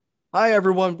Hi,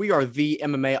 everyone. We are the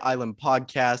MMA Island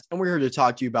podcast, and we're here to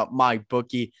talk to you about my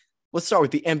bookie. Let's start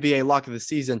with the NBA lock of the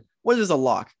season. What is a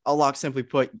lock? A lock, simply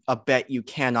put, a bet you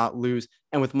cannot lose.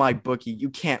 And with my bookie, you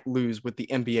can't lose with the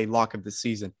NBA lock of the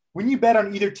season. When you bet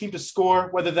on either team to score,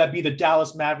 whether that be the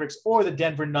Dallas Mavericks or the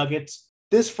Denver Nuggets,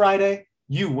 this Friday,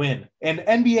 you win. An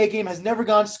NBA game has never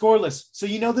gone scoreless, so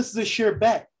you know this is a sure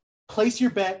bet. Place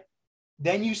your bet,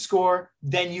 then you score,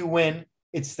 then you win.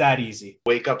 It's that easy.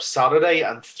 Wake up Saturday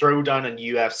and throw down in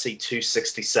UFC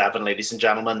 267, ladies and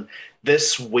gentlemen.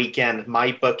 This weekend,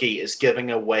 my bookie is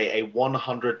giving away a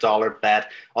 $100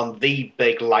 bet on the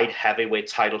big light heavyweight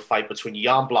title fight between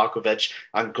Jan Blachowicz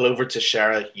and Glover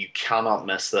Teixeira. You cannot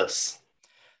miss this.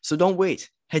 So don't wait.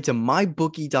 Head to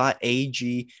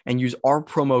mybookie.ag and use our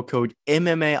promo code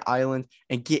MMA Island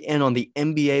and get in on the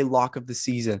NBA lock of the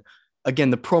season. Again,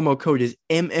 the promo code is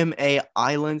MMA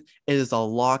Island. It is a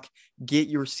lock. Get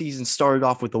your season started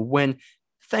off with a win.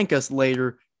 Thank us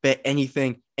later. Bet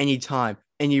anything, anytime,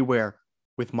 anywhere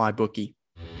with my bookie.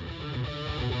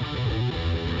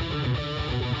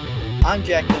 I'm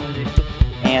Jack Benedict,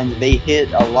 and they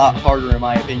hit a lot harder in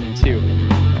my opinion too.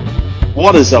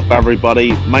 What is up,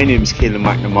 everybody? My name is Keelan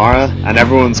McNamara, and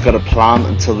everyone's got a plan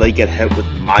until they get hit with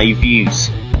my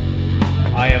views.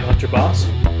 I am Hunter Boss.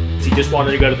 He just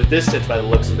wanted to go to the distance by the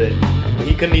looks of it, but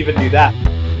he couldn't even do that.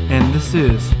 And this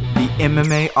is the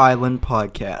MMA Island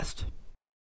podcast.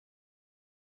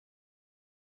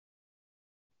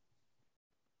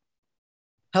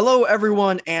 Hello,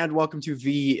 everyone, and welcome to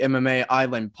the MMA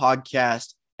Island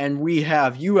podcast. And we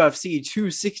have UFC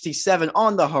 267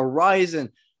 on the horizon.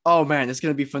 Oh, man, it's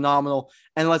going to be phenomenal.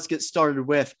 And let's get started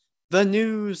with the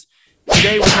news.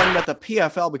 Today, we're talking about the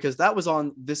PFL because that was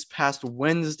on this past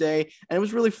Wednesday, and it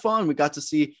was really fun. We got to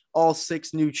see all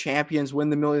 6 new champions win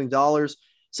the $1 million.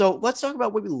 So let's talk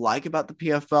about what we like about the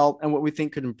PFL and what we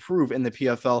think could improve in the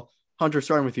PFL. Hunter,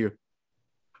 starting with you.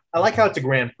 I like how it's a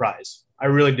grand prize. I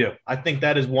really do. I think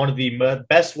that is one of the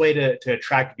best way to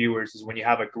attract viewers is when you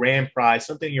have a grand prize,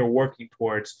 something you're working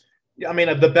towards. I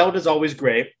mean, the belt is always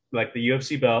great, like the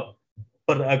UFC belt,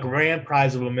 but a grand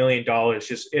prize of $1 million,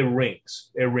 it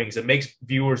rings. It rings. It makes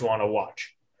viewers want to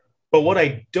watch. But what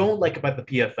I don't like about the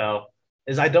PFL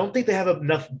is I don't think they have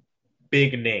enough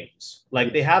big names.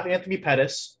 Like they have Anthony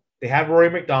Pettis, they have Rory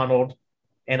McDonald,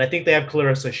 and I think they have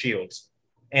Clarissa Shields.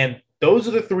 And those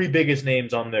are the 3 biggest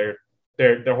names on their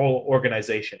whole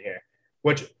organization here,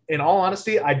 which in all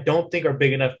honesty, I don't think are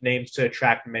big enough names to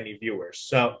attract many viewers.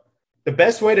 So the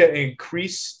best way to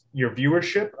increase your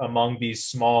viewership among these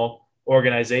small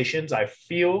organizations, I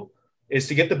feel, is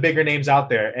to get the bigger names out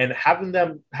there and having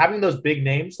those big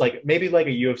names, like maybe like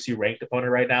a UFC ranked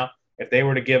opponent right now. If they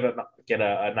were to get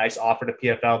a nice offer to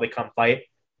PFL, they come fight,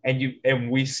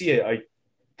 and we see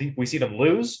them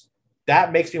lose.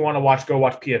 That makes me want to go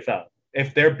watch PFL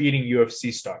if they're beating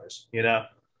UFC stars, you know.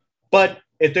 But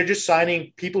if they're just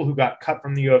signing people who got cut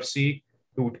from the UFC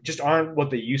who just aren't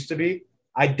what they used to be,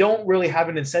 I don't really have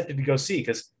an incentive to go see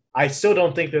because I still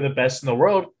don't think they're the best in the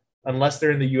world unless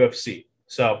they're in the UFC.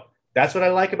 So that's what I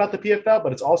like about the PFL,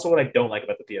 but it's also what I don't like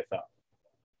about the PFL.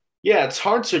 Yeah, it's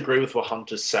hard to agree with what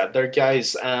Hunter said there,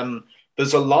 guys.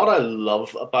 There's a lot I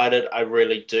love about it, I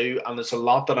really do, and there's a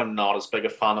lot that I'm not as big a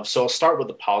fan of. So I'll start with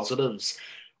the positives.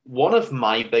 One of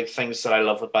my big things that I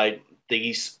love about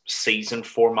these season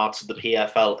formats of the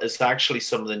PFL is actually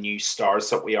some of the new stars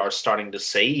that we are starting to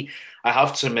see. I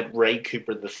have to admit, Ray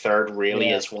Cooper III really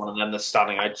is one of them that's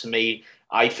standing out to me.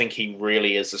 I think he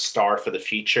really is a star for the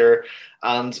future.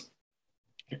 And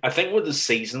I think with the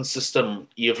season system,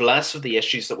 you have less of the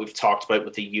issues that we've talked about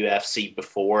with the UFC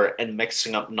before in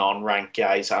mixing up non-ranked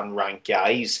guys and ranked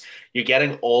guys. You're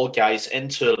getting all guys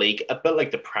into a league, a bit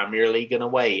like the Premier League in a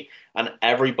way, and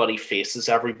everybody faces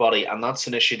everybody. And that's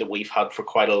an issue that we've had for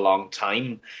quite a long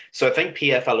time. So I think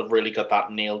PFL have really got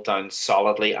that nailed down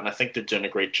solidly, and I think they're doing a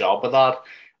great job of that.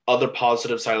 Other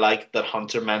positives I like that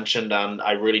Hunter mentioned, and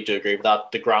I really do agree with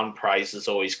that. The grand prize is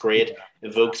always great.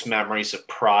 Evokes memories of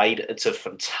pride. It's a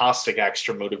fantastic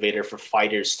extra motivator for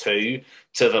fighters too,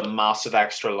 to have a massive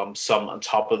extra lump sum on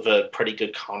top of a pretty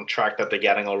good contract that they're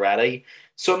getting already.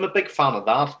 So I'm a big fan of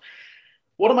that.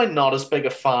 What am I not as big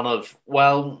a fan of?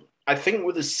 Well, I think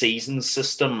with the season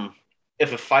system,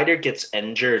 if a fighter gets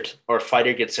injured or a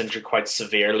fighter gets injured quite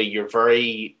severely, you're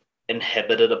very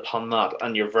inhibited upon that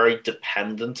and you're very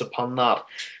dependent upon that.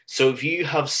 So if you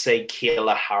have, say,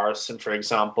 Kayla Harrison, for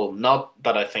example, not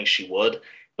that I think she would,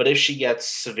 But if she gets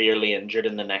severely injured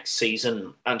in the next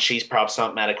season and she's perhaps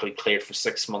not medically cleared for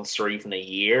 6 months or even a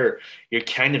year, you're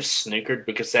kind of snookered,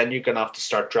 because then you're going to have to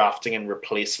start drafting in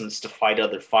replacements to fight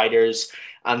other fighters.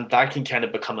 And that can kind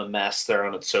of become a mess there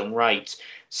on its own right.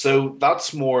 So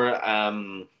that's more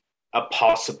a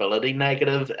possibility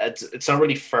negative. It's not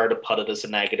really fair to put it as a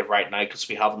negative right now because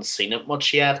we haven't seen it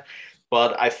much yet.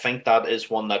 But I think that is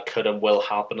one that could and will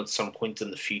happen at some point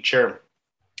in the future.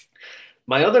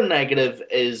 My other negative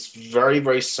is very,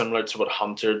 very similar to what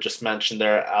Hunter just mentioned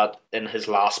there in his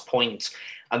last point,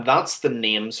 and that's the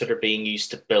names that are being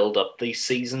used to build up these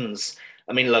seasons.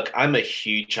 I mean, look, I'm a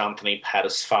huge Anthony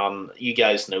Pettis fan. You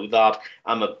guys know that.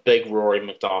 I'm a big Rory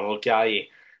McDonald guy.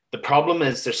 The problem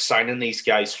is they're signing these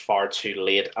guys far too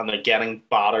late, and they're getting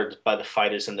battered by the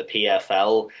fighters in the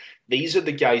PFL. These are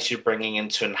the guys you're bringing in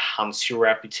to enhance your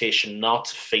reputation, not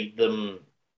to feed them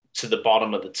to the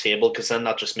bottom of the table, because then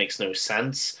that just makes no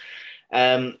sense.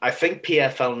 I think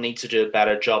PFL needs to do a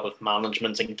better job of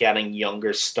management and getting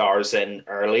younger stars in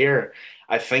earlier.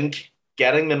 I think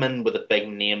getting them in with a big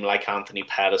name like Anthony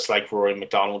Pettis, like Rory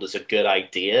McDonald, is a good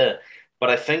idea. But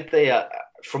I think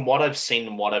from what I've seen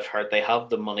and what I've heard, they have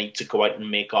the money to go out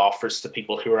and make offers to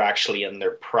people who are actually in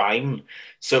their prime.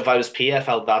 So if I was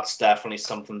PFL, that's definitely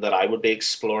something that I would be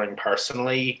exploring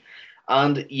personally.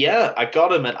 And yeah, I got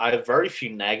to admit, I have very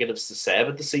few negatives to say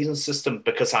about the season system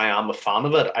because I am a fan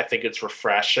of it. I think it's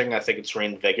refreshing. I think it's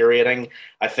reinvigorating.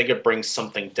 I think it brings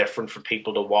something different for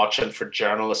people to watch and for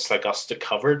journalists like us to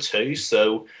cover too.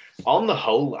 So on the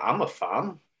whole, I'm a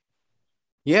fan.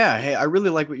 Yeah, hey, I really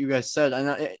like what you guys said,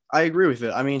 and I agree with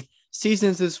it. I mean,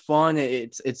 seasons is fun.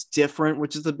 It's different,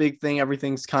 which is the big thing.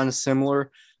 Everything's kind of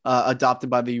similar, adopted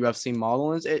by the UFC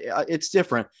model, and it's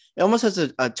different. It almost has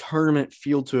a tournament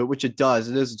feel to it, which it does.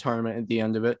 It is a tournament at the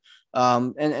end of it,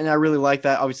 and I really like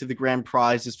that. Obviously, the grand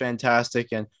prize is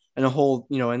fantastic, and a whole,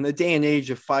 in the day and age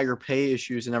of fire pay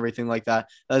issues and everything like that,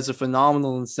 that is a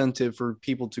phenomenal incentive for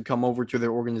people to come over to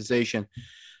their organization.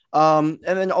 And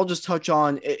then I'll just touch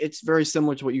on it's very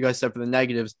similar to what you guys said for the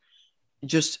negatives.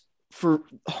 Just for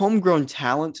homegrown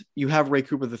talent, you have Ray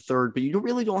Cooper the third, but you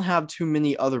don't have too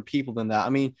many other people than that. I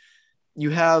mean, you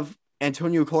have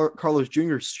Antonio Carlos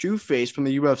Jr. Shoeface from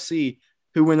the UFC,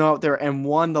 who went out there and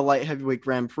won the light heavyweight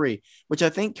Grand Prix, which I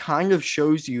think kind of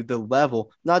shows you the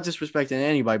level, not disrespecting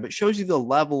anybody, but shows you the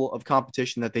level of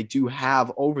competition that they do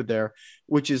have over there,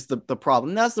 which is the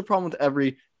problem. And that's the problem with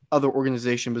every other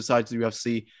organization besides the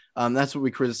UFC. That's what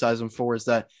we criticize them for, is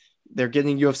that they're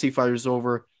getting UFC fighters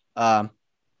over.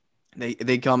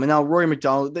 They come, and now Rory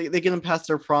McDonald, they get them past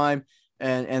their prime,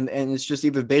 and it's just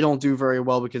either they don't do very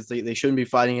well because they shouldn't be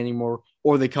fighting anymore,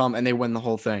 or they come and they win the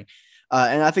whole thing.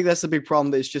 And I think that's the big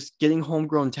problem. That it's just getting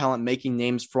homegrown talent, making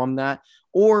names from that,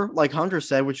 or like Hunter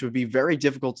said, which would be very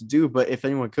difficult to do, but if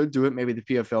anyone could do it, maybe the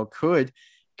PFL could,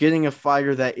 getting a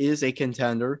fighter that is a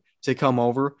contender to come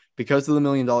over because of the $1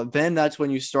 million. Then that's when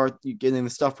you start getting the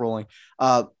stuff rolling.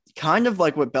 Kind of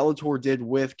like what Bellator did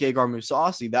with Gegard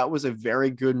Mousasi. That was a very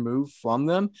good move from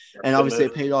them. And obviously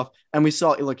it paid off. And we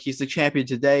saw, look, he's the champion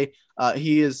today.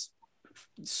 He is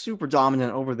super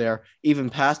dominant over there, even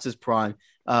past his prime.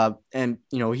 And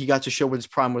he got to show what his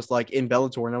prime was like in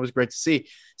Bellator, and that was great to see.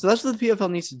 So that's what the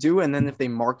PFL needs to do. And then if they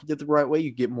market it the right way,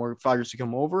 you get more fighters to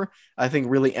come over. I think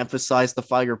really emphasize the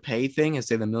fighter pay thing and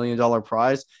say the $1 million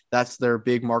prize. That's their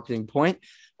big marketing point.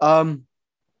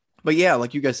 But yeah,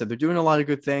 like you guys said, they're doing a lot of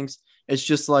good things. It's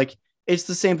just like, it's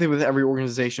the same thing with every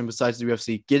organization besides the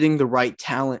UFC, getting the right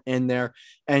talent in there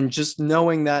and just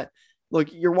knowing that,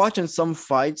 look, you're watching some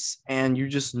fights and you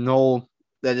just know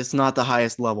that it's not the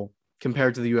highest level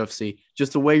compared to the UFC.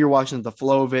 Just the way you're watching the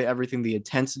flow of it, everything, the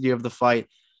intensity of the fight.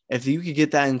 If you could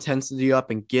get that intensity up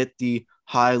and get the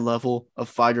high level of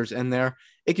fighters in there,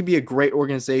 it could be a great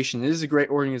organization. It is a great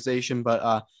organization,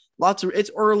 but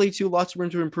it's early too, lots of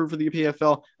room to improve for the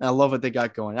PFL, and I love what they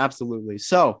got going. Absolutely.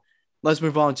 So let's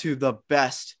move on to the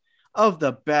best of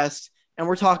the best. And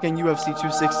we're talking UFC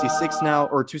 266 now,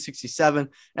 or 267.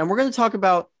 And we're going to talk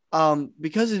about,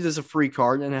 because it is a free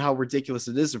card and how ridiculous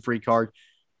it is a free card,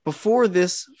 before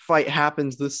this fight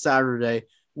happens this Saturday,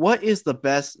 what is the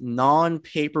best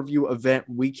non-pay-per-view event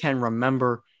we can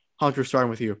remember? Hunter, starting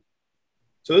with you.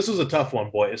 So this was a tough one,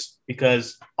 boys,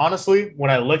 because honestly, when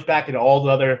I look back at all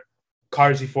the other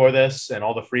cards before this and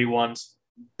all the free ones,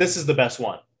 this is the best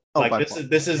one.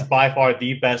 This is by far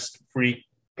the best free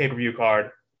pay-per-view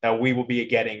card that we will be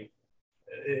getting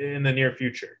in the near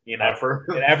future,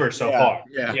 ever so far.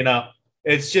 Yeah.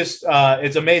 It's just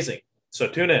it's amazing. So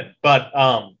tune in. But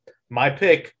my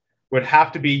pick would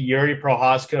have to be Yuri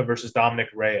Prochazka versus Dominic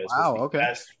Reyes. Wow, okay.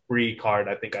 Best free card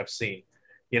I think I've seen.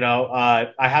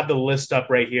 I have the list up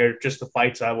right here, just the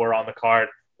fights that were on the card.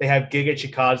 They have Giga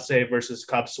Chikadze versus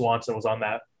Cub Swanson was on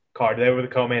that card. They were the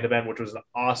co-main event, which was an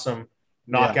awesome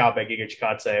knockout by Giga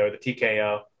Chikadze, or the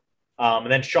TKO.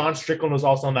 And then Sean Strickland was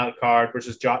also on that card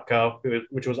versus Jotko,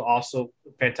 which was also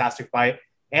a fantastic fight.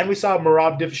 And we saw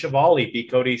Merab Dvalishvili beat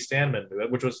Cody Stanman,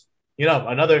 which was,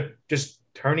 another just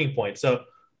turning point. So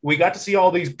we got to see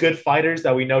all these good fighters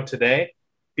that we know today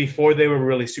before they were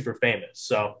really super famous.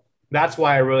 So that's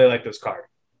why I really like this card.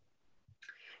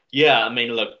 Yeah, I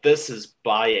mean, look, this is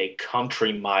by a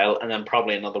country mile, and then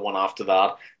probably another one after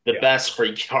that. The best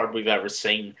free card we've ever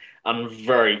seen, and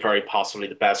very, very possibly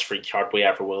the best free card we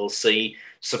ever will see.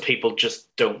 So people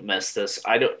just don't miss this.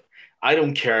 I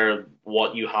don't care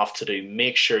what you have to do.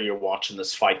 Make sure you're watching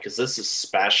this fight because this is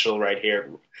special right here.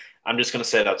 I'm just going to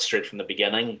say that straight from the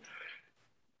beginning.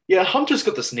 Yeah, Hunter's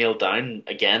got this nailed down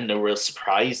again. No real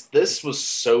surprise. This was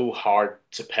so hard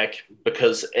to pick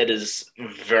because it is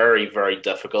very, very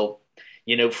difficult.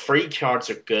 Free cards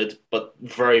are good, but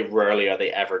very rarely are they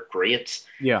ever great.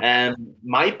 Yeah. And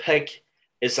my pick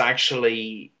is I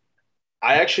actually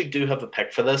do have a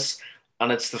pick for this,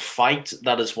 and it's the fight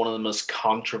that is one of the most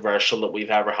controversial that we've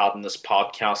ever had in this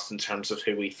podcast in terms of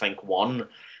who we think won,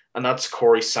 and that's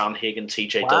Corey Sandhagen,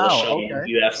 TJ Dillashaw, on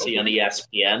UFC and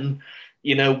ESPN.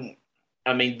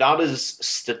 I mean, that is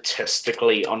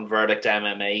statistically on Verdict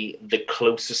MMA the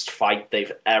closest fight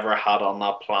they've ever had on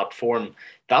that platform.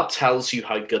 That tells you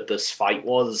how good this fight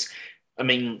was. I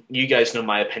mean, you guys know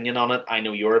my opinion on it. I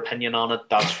know your opinion on it.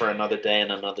 That's for another day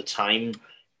and another time.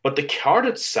 But the card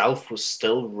itself was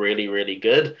still really, really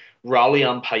good.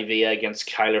 Raulian Paiva against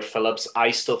Kyler Phillips.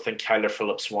 I still think Kyler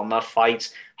Phillips won that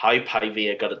fight. How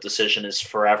Paiva got a decision is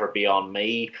forever beyond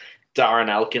me. Darren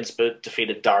Elkins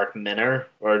defeated Dark Minner,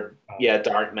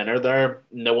 Dark Minner there.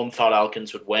 No one thought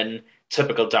Elkins would win.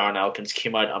 Typical Darren Elkins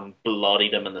came out and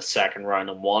bloodied him in the second round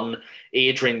and won.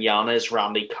 Adrian Yanez,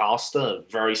 Randy Costa,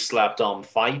 very slept on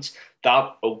fight.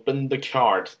 That opened the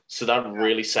card. So that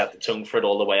really set the tone for it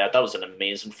all the way out. That was an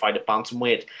amazing fight at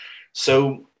bantamweight.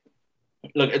 So,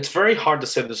 look, it's very hard to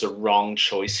say there's a wrong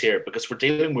choice here because we're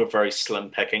dealing with very slim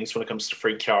pickings when it comes to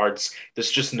free cards.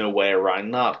 There's just no way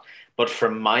around that. But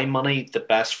for my money, the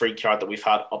best free card that we've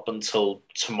had up until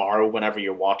tomorrow, whenever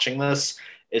you're watching this,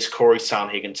 is Corey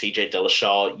Sandhagen, TJ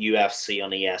Dillashaw, UFC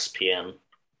on ESPN.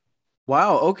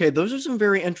 Wow. Okay. Those are some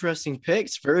very interesting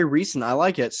picks. Very recent. I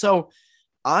like it. So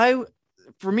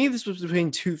for me, this was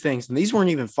between two things, and these weren't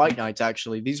even fight nights,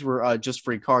 actually. These were just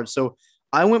free cards. So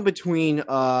I went between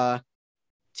TJ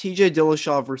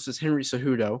Dillashaw versus Henry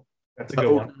Cejudo. That's a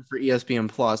good one. For ESPN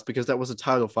Plus, because that was a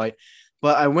title fight.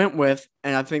 But I went with,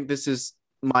 and I think this is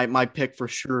my pick for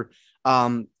sure.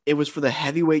 It was for the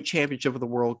heavyweight championship of the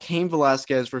world. Cain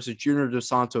Velasquez versus Junior Dos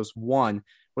Santos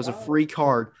was a free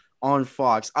card on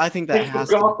Fox. I think that was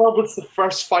the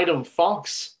first fight on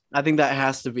Fox. I think that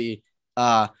has to be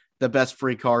the best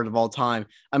free card of all time.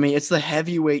 I mean, it's the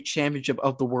heavyweight championship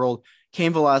of the world.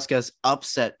 Cain Velasquez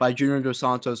upset by Junior Dos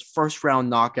Santos, first round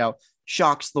knockout,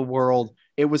 shocks the world.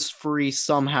 It was free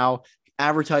somehow.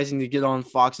 Advertising to get on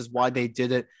Fox is why they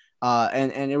did it.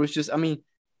 And it was just, I mean,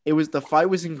 the fight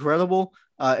was incredible.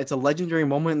 It's a legendary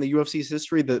moment in the UFC's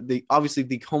history. The obviously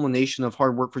the culmination of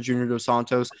hard work for Junior Dos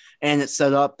Santos, and it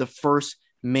set up the first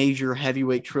major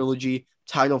heavyweight trilogy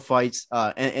title fights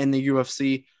in the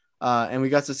UFC. And we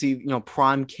got to see,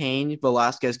 prime Cain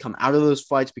Velasquez come out of those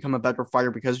fights, become a better fighter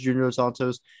because of Junior Dos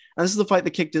Santos. And this is the fight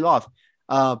that kicked it off.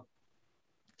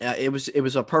 It was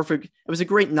a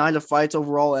great night of fights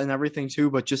overall and everything too,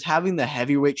 but just having the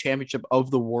heavyweight championship of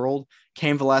the world,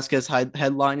 Cain Velasquez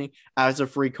headlining as a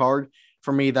free card,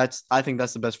 for me, I think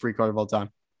that's the best free card of all time.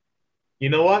 You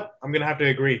know what? I'm going to have to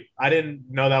agree. I didn't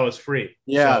know that was free.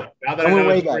 Yeah. So now that I know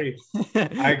it's free,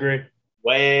 I agree.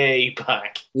 Way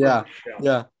back. Yeah.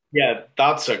 Yeah,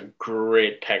 that's a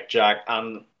great pick, Jack.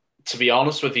 And to be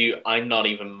honest with you, I'm not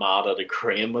even mad at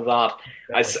agreeing with that.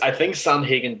 I think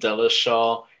Sandhagen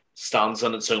Dillashaw stands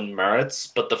on its own merits,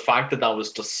 but the fact that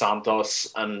was Dos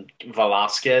Santos and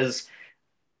Velasquez,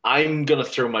 I'm going to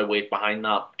throw my weight behind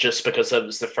that just because it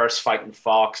was the first fight in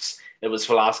Fox. It was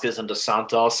Velasquez and Dos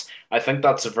Santos. I think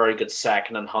that's a very good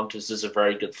second, and Hunter's is a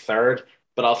very good third,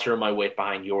 but I'll throw my weight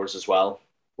behind yours as well.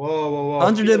 Whoa.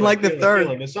 Hunter didn't like the third.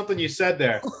 There's something you said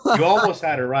there. You almost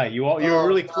had it right. You were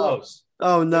really close.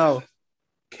 Oh, no.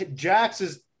 Jax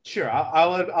is, sure,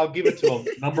 I'll give it to him,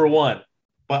 number one.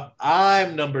 But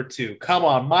I'm number two. Come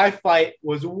on, my fight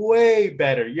was way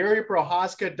better. Yuri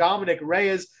Prohaska, Dominic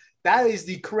Reyes. That is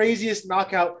the craziest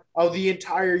knockout of the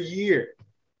entire year.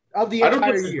 I don't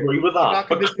disagree with that.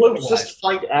 But closest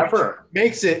fight ever.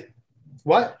 Makes it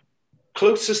what?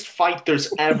 closest fight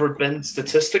there's ever been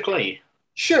statistically.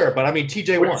 Sure, but I mean,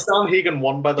 TJ won. Sandhagen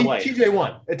won, by the way. TJ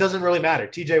won. It doesn't really matter.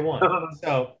 TJ won.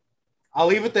 So I'll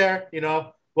leave it there.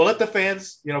 We'll let the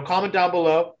fans, comment down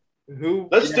below who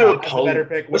Let's do a has poll. the better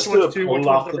pick. Which one's 2, which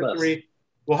one's number 3.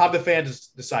 We'll have the fans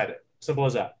decide it. Simple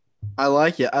as that. I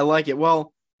like it.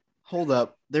 Well, hold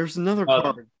up. There's another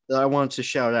card that I wanted to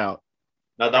shout out.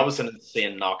 No, that was an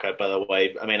insane knockout, by the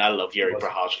way. I mean, I love Yuri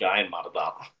Prochazka. I ain't mad at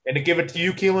that. And to give it to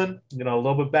you, Keelan, a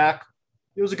little bit back,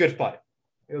 it was a good fight.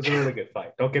 It was a really good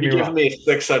fight. Don't get me wrong. You give me a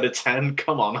 6 out of 10.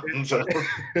 Come on.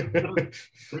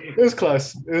 It was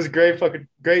close. It was a great fight.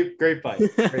 Great fight.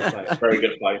 Very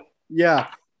good fight. Yeah.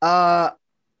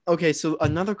 Okay, so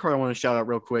another card I want to shout out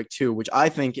real quick too, which I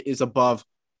think is above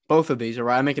both of these. All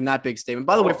right, I'm making that big statement.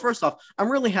 By the way, first off, I'm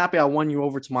really happy I won you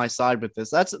over to my side with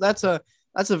this. That's a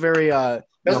very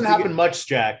doesn't happen much,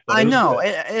 Jack. I know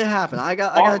it happened. I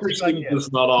got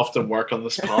does not often work on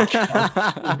this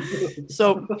podcast.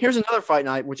 So here's another fight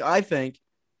night, which I think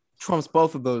trumps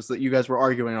both of those that you guys were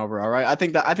arguing over. All right, I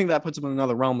think that puts them in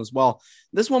another realm as well.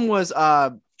 This one was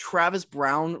Travis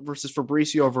Brown versus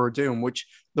Fabricio Verdum, which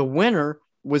the winner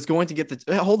was going to get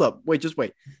the hold up. Wait, just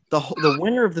wait. The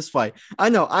winner of this fight. I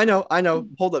know.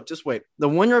 Hold up, just wait. The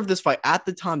winner of this fight at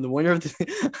the time, the winner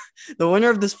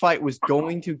of this fight was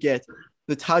going to get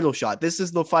the title shot. This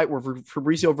is the fight where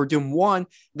Fabricio Verdum won.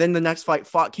 Then the next fight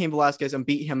fought Cain Velasquez and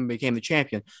beat him and became the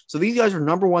champion. So these guys are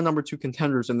number 1, number 2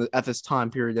 contenders at this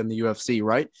time period in the UFC,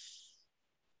 right?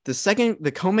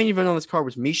 The co-main event on this card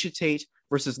was Miesha Tate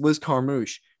versus Liz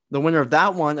Carmouche. The winner of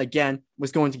that one, again,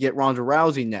 was going to get Ronda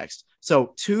Rousey next.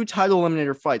 So 2 title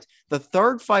eliminator fights. The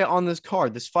third fight on this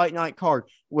card, this fight night card,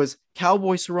 was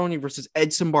Cowboy Cerrone versus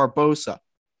Edson Barbosa,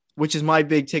 which is my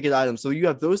big ticket item. So you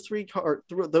have those three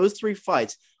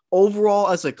fights. Overall,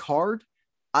 as a card,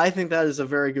 I think that is a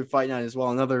very good fight night as well.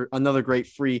 Another great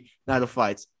free night of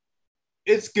fights.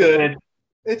 It's good.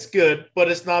 It's good, but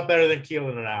it's not better than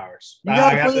Keelan and ours. You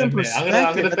gotta put it in perspective.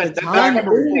 I'm gonna defend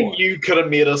that. You could have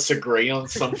made us agree on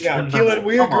something. Yeah, Keelan,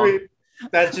 we agree.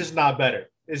 That's just not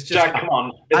better. It's just Jack, come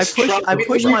on. I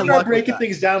push my luck breaking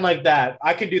things down like that.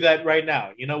 I can do that right now.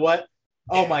 You know what?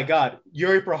 Oh my God,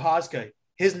 Yuri Prochazka.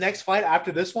 His next fight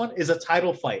after this one is a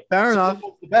title fight. Fair enough.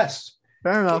 The best.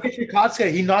 Fair enough.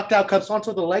 Prochazka, he knocked out Cabanzo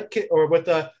with the leg kick or with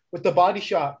the body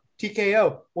shot.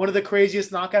 TKO, one of the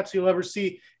craziest knockouts you'll ever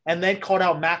see, and then called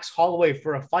out Max Holloway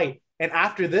for a fight. And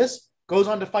after this, goes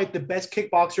on to fight the best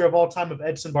kickboxer of all time of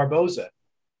Edson Barboza.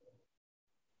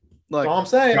 Look, that's all I'm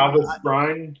saying. Travis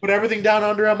Brown. Put everything down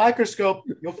under a microscope.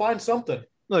 You'll find something.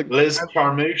 Look, Liz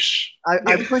Carmouche.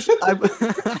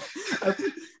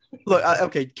 Look,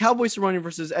 okay, Cowboy Cerrone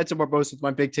versus Edson Barbosa is my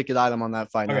big ticket item on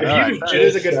that fight. Okay, right. It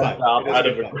is a good fight. I'd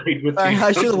have agreed with you.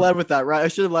 I should have led with that, right? I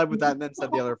should have led with that and then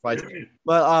said the other fights.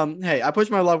 But hey, I pushed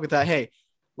my luck with that. Hey,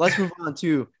 let's move on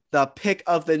to the pick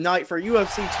of the night for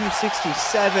UFC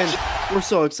 267. We're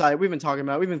so excited. We've been thinking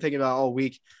about it all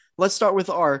week. Let's start with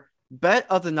our bet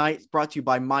of the night, brought to you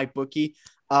by MyBookie.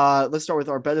 Let's start with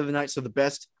our bet of the night. So the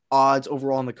best odds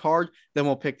overall on the card. Then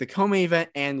we'll pick the co-main event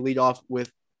and lead off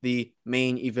with the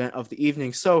main event of the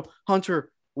evening. So,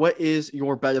 Hunter, what is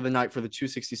your bet of the night for the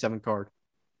 267 card?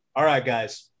 All right,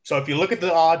 guys. So if you look at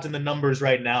the odds and the numbers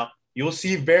right now, you'll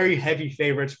see very heavy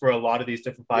favorites for a lot of these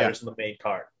different fighters in the main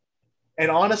card. And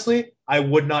honestly, I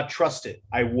would not trust it.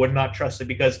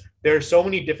 Because there are so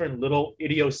many different little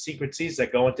idiosyncrasies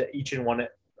that go into each and one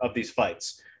of these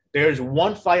fights. There's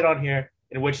one fight on here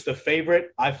in which the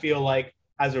favorite, I feel like,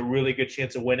 has a really good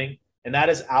chance of winning, and that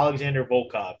is Alexander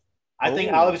Volkov. I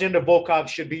think Alexander Volkov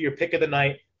should be your pick of the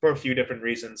night for a few different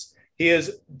reasons. He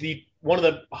is one of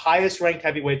the highest ranked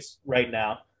heavyweights right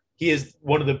now. He is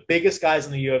one of the biggest guys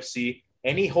in the UFC,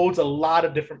 and he holds a lot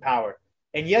of different power.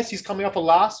 And yes, he's coming off a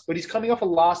loss, but he's coming off a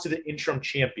loss to the interim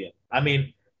champion. I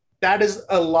mean, that is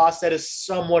a loss that is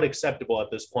somewhat acceptable at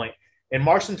this point. And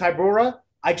Marcin Tybura,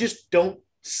 I just don't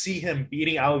see him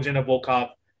beating Alexander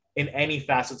Volkov in any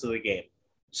facets of the game.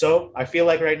 So I feel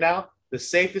like right now, the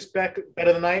safest bet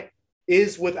of the night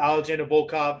is with Alexander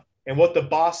Volkov, and what the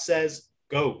boss says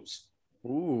goes.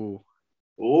 Ooh.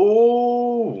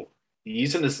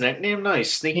 Using his nickname now.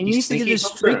 Sneaky. He needs to get his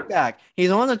streak back.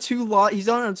 He's on a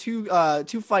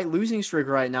two fight losing streak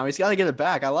right now. He's got to get it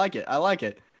back. I like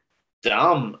it.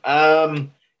 Damn.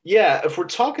 Yeah, if we're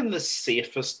talking the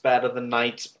safest bet of the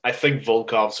night, I think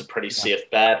Volkov's a pretty safe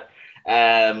bet.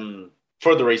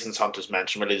 For the reasons Hunter's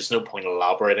mentioned, really, there's no point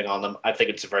elaborating on them. I think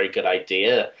it's a very good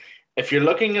idea. If you're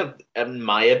looking at, in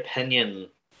my opinion,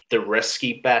 the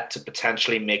risky bet to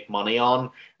potentially make money on,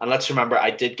 and let's remember,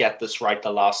 I did get this right the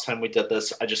last time we did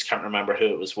this. I just can't remember who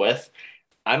it was with.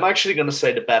 I'm actually going to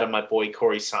say to bet on my boy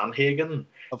Corey Sandhagen.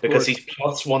 Of because course. he's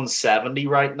plus 170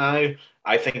 right now.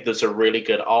 I think those are really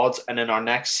good odds. And in our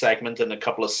next segment, in a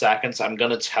couple of seconds, I'm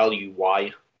going to tell you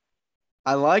why.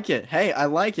 I like it. Hey, I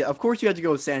like it. Of course, you have to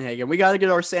go with Sandhagen. We got to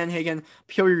get our Sandhagen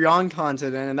Pure Yan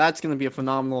content in, and that's going to be a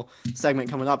phenomenal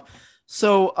segment coming up.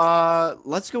 So,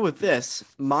 let's go with this.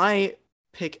 My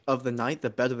pick of the night, the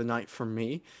bet of the night for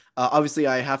me. Obviously,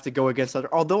 I have to go against that.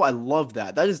 Although I love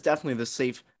that. That is definitely the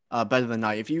safe bet of the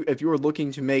night. If you were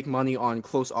looking to make money on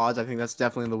close odds, I think that's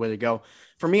definitely the way to go.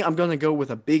 For me, I'm going to go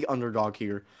with a big underdog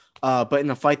here. But in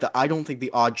a fight that I don't think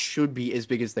the odds should be as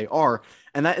big as they are,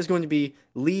 and that is going to be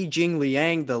Li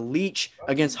Jingliang, the Leech,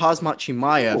 against Hazmat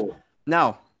Chimaev. Oh,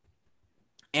 Now,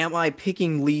 am I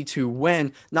picking Li to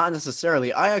win? Not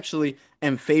necessarily. I actually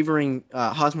am favoring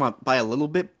Hazmat by a little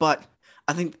bit, but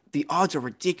I think the odds are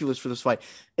ridiculous for this fight.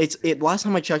 It last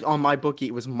time I checked on my bookie,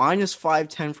 it was minus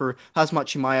 510 for Hazmat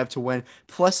Chimaev to win,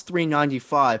 plus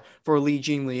 395 for Li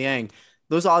Jingliang.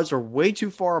 Those odds are way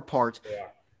too far apart. Yeah.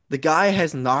 The guy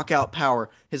has knockout power.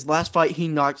 His last fight, he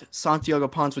knocked Santiago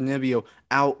Ponzinibbio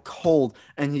out cold,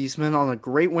 and he's been on a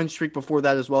great win streak before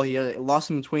that as well. He had lost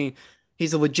in between.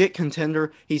 He's a legit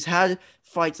contender. He's had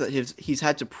fights that he's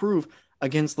had to prove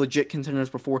against legit contenders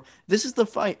before. This is the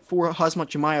fight for Hazmat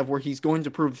Chimaev where he's going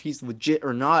to prove if he's legit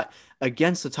or not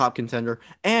against the top contender.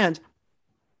 And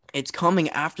it's coming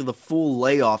after the full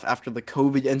layoff, after the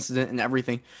COVID incident and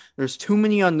everything. There's too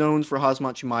many unknowns for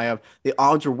Hazmat Chimaev. The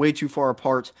odds are way too far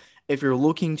apart. If you're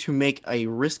looking to make a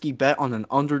risky bet on an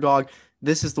underdog,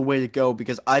 this is the way to go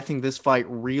because I think this fight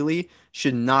really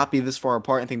should not be this far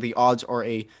apart. I think the odds are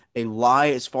a lie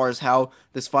as far as how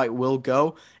this fight will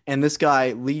go. And this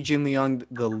guy, Li Jinliang,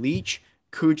 the Leech,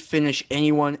 could finish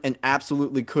anyone and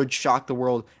absolutely could shock the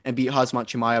world and beat Hazmat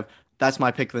Chimaev. That's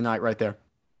my pick of the night right there.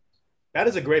 That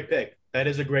is a great pick. That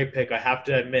is a great pick. I have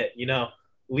to admit,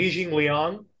 Li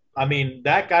Jingliang, I mean,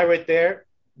 that guy right there,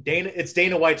 it's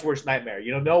Dana White's worst nightmare.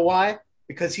 You know why?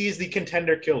 Because he is the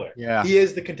contender killer. Yeah. He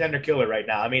is the contender killer right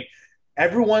now. I mean,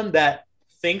 everyone that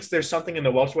thinks there's something in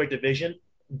the welterweight division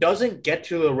doesn't get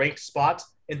to the ranked spots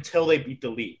until they beat the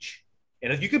Leech.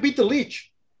 And if you could beat the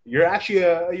Leech, you're actually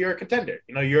you're a contender.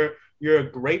 You're a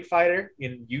great fighter,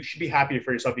 and you should be happy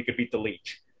for yourself. You could beat the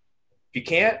Leech. If you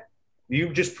can't,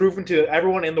 you've just proven to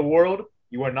everyone in the world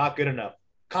you are not good enough.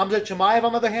 Khamzat Chimaev,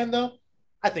 on the other hand, though,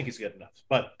 I think he's good enough.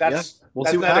 But that's We'll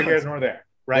that's see what neither happens. here nor there,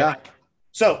 right? Yeah.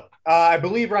 So I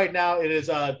believe right now it is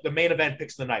the main event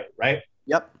picks of the night, right?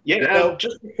 Yep. yeah. So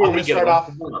Just I'm before going we to get start off,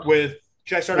 off with.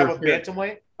 Should I start off with Sure.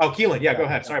 bantamweight? Oh, Keelan, yeah, go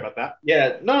ahead. Sorry about that.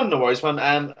 yeah, no worries, man.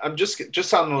 I'm just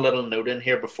adding a little note in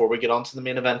here before we get on to the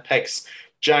main event picks.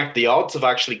 Jack, the odds have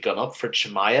actually gone up for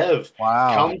Chimaev.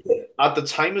 Wow. At the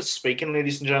time of speaking,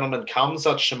 ladies and gentlemen,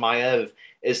 Khamzat Chimaev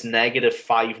is negative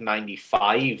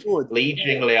 595. Good. Li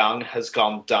Jingliang has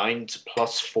gone down to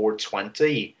plus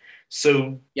 420.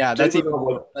 So Yeah, do that's with even that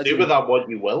more. what- do with that what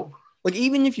you will. Like,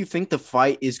 even if you think the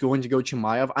fight is going to go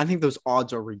Chimaev, I think those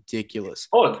odds are ridiculous.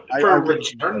 Oh, I for a really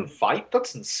think return so. fight,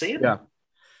 that's insane. Yeah.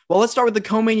 Well, let's start with the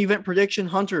co-main event prediction.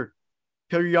 Hunter,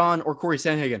 Yan, or Corey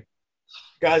Sandhagen?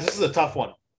 Guys, this is a tough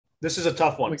one. This is a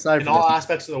tough one I'm excited in for all this.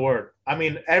 aspects of the word. I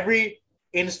mean, every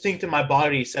instinct in my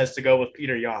body says to go with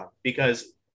Peter Yan because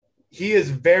he is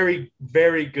very,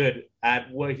 very good at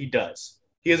what he does.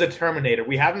 He is a Terminator.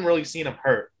 We haven't really seen him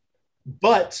hurt.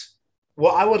 But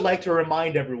what I would like to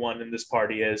remind everyone in this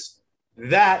party is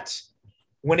that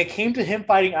when it came to him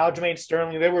fighting Aljamain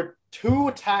Sterling, there were two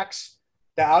attacks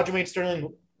that Aljamain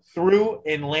Sterling threw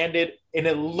and landed, and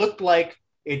it looked like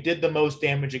it did the most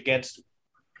damage against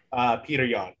Peter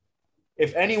Yan.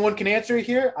 If anyone can answer it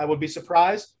here, I would be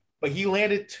surprised. But he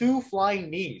landed two flying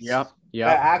knees that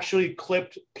actually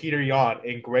clipped Peter Yan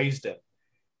and grazed him.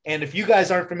 And if you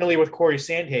guys aren't familiar with Corey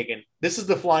Sandhagen, this is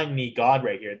the flying knee god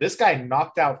right here. This guy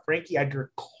knocked out Frankie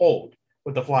Edgar cold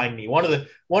with the flying knee. One of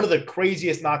the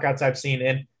craziest knockouts I've seen,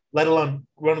 and let alone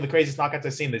one of the craziest knockouts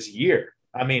I've seen this year.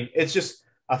 I mean, it's just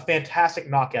a fantastic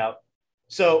knockout.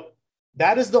 So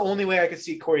that is the only way I could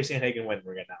see Corey Sandhagen win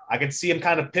right now. I could see him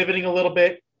kind of pivoting a little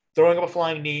bit, throwing up a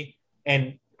flying knee,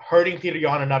 and hurting Peter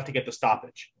Yan enough to get the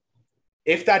stoppage.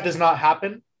 If that does not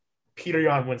happen, Peter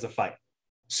Yan wins the fight.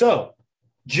 So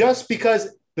just because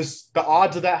the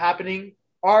odds of that happening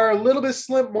are a little bit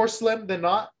more slim than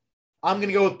not, I'm going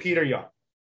to go with Peter Yan.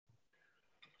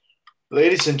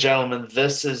 Ladies and gentlemen,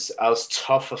 this is as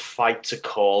tough a fight to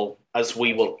call as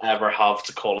we will ever have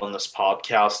to call on this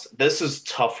podcast. This is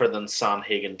tougher than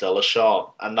Sandhagen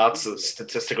Dillashaw, and that's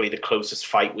statistically the closest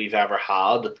fight we've ever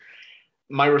had.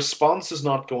 My response is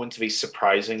not going to be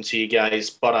surprising to you guys,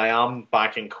 but I am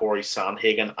backing Corey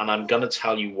Sandhagen, and I'm going to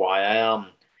tell you why I am.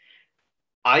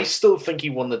 I still think he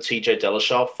won the TJ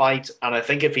Dillashaw fight, and I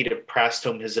think if he'd have pressed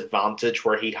home his advantage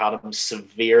where he had him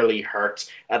severely hurt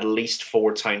at least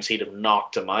 4 times, he'd have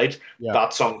knocked him out. Yeah.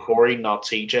 That's on Corey, not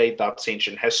TJ. That's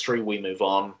ancient history. We move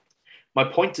on. My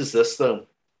point is this, though.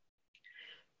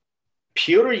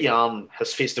 Petr Yan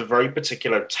has faced a very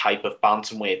particular type of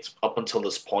bantamweight up until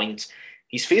this point.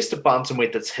 He's faced a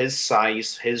bantamweight that's his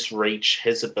size, his reach,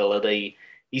 his ability.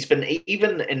 He's been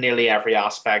even in nearly every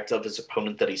aspect of his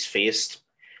opponent that he's faced.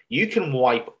 You can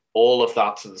wipe all of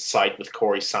that to the side with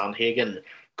Corey Sandhagen.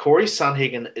 Corey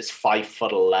Sandhagen is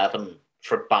 5'11"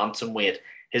 for bantamweight.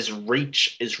 His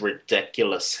reach is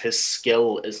ridiculous. His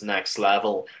skill is next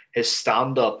level. His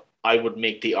stand-up, I would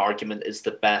make the argument, is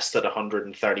the best at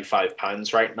 135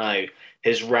 pounds right now.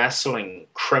 His wrestling,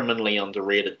 criminally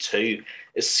underrated too,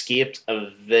 escaped a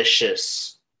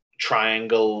vicious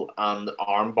triangle and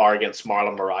armbar against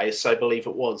Marlon Moraes, I believe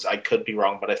it was. I could be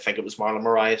wrong, but I think it was Marlon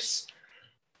Moraes.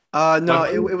 No,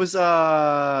 it was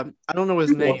I don't know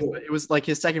his name, but it was like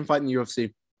his second fight in the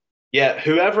UFC. Yeah,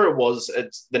 whoever it was,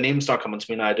 the name's not coming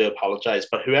to me now. I do apologize,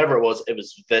 but whoever it was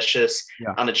vicious,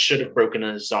 and it should have broken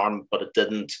in his arm, but it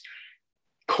didn't.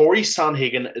 Corey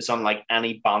Sandhagen is unlike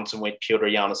any bantamweight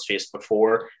Petr Yan has faced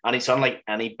before, and he's unlike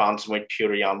any bantamweight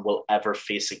Petr Yan will ever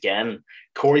face again.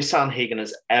 Corey Sandhagen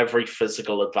has every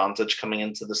physical advantage coming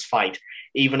into this fight.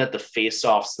 Even at the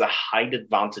face-offs, the height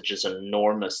advantage is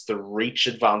enormous. The reach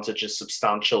advantage is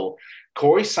substantial.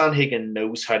 Corey Sandhagen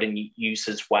knows how to use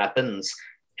his weapons.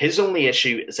 His only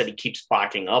issue is that he keeps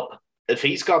backing up. If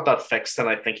he's got that fixed, and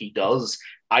I think he does,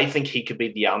 I think he could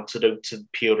be the antidote to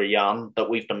Petr Yan that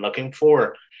we've been looking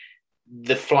for.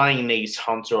 The flying knees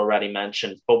Hunter already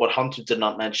mentioned, but what Hunter did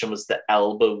not mention was the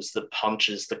elbows, the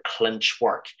punches, the clinch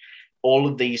work. All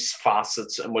of these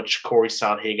facets in which Corey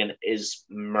Sandhagen is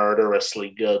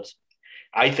murderously good.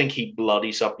 I think he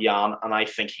bloodies up Yan, and I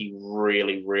think he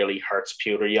really, really hurts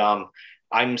Petr Yan.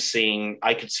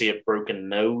 I could see a broken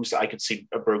nose. I could see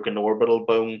a broken orbital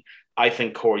bone. I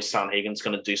think Corey Sandhagen's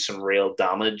going to do some real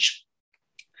damage.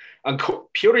 And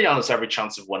Petr Yan has every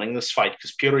chance of winning this fight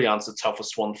because Petr Yan's the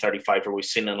toughest 135er we've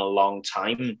seen in a long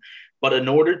time. But in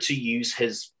order to use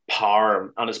his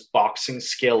power and his boxing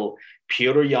skill,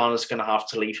 Petr Yan is going to have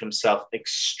to leave himself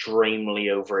extremely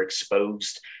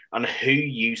overexposed. And who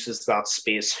uses that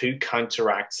space? Who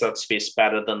counteracts that space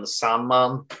better than the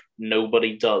Sandman?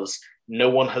 Nobody does. No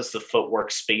one has the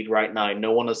footwork speed right now.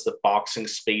 No one has the boxing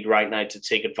speed right now to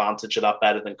take advantage of that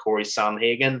better than Corey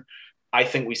Sandhagen. I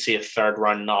think we see a third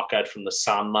round knockout from the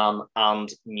Sandman and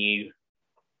New.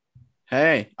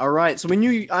 Hey, all right. So I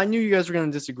knew you guys were going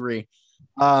to disagree.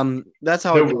 That's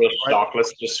how no real shock.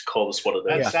 Let's just call this what it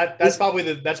is. That's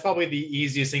probably the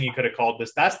easiest thing you could have called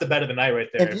this. That's the bet of the night right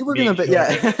there. If you were going to bet,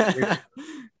 yeah.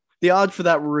 The odds for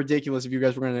that were ridiculous if you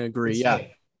guys were going to agree. Yeah.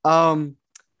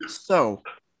 So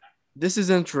this is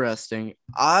interesting.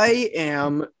 I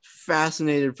am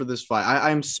fascinated for this fight.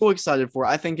 I'm so excited for it.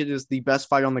 I think it is the best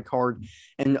fight on the card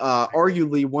and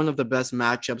arguably one of the best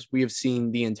matchups we have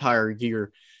seen the entire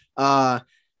year. Man,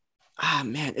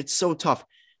 it's so tough.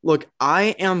 Look,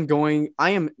 I'm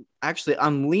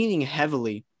leaning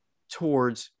heavily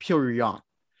towards Petr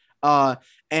Yan.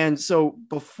 And so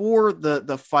before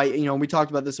the fight, we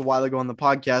talked about this a while ago on the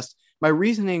podcast. My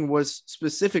reasoning was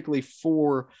specifically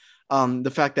for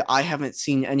the fact that I haven't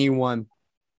seen anyone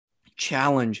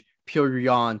challenge Petr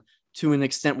Yan to an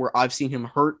extent where I've seen him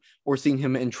hurt or seen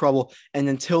him in trouble. And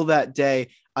until that day,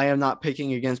 I am not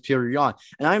picking against Petr Yan.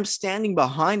 And I'm standing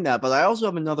behind that, but I also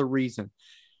have another reason.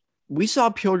 We saw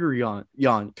Petr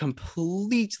Yan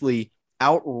completely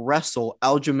out-wrestle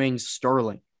Aljamain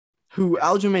Sterling,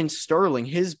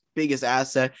 his biggest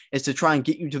asset is to try and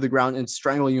get you to the ground and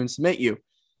strangle you and submit you.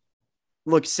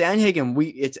 Look, Sandhagen,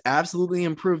 it's absolutely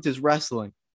improved his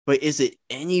wrestling, but is it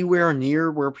anywhere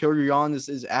near where Petr Yan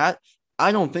is at?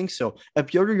 I don't think so. If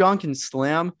Petr Yan can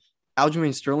slam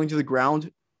Aljamain Sterling to the ground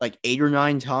like 8 or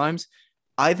 9 times,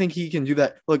 I think he can do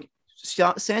that. Look,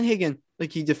 Sandhagen,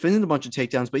 he defended a bunch of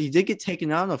takedowns, but he did get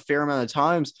taken out a fair amount of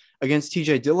times against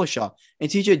TJ Dillashaw.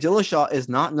 And TJ Dillashaw is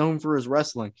not known for his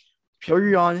wrestling.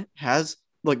 Petr Yan has,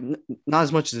 not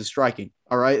as much as his striking.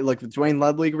 All right. Like with Dwayne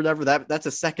Ledley or whatever, that's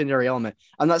a secondary element.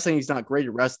 I'm not saying he's not great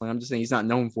at wrestling. I'm just saying he's not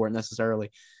known for it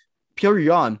necessarily. Petr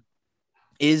Yan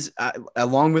is,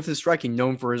 along with his striking,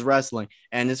 known for his wrestling,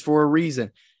 and it's for a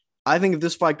reason. I think if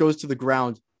this fight goes to the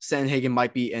ground, Sandhagen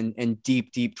might be in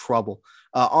deep, deep trouble.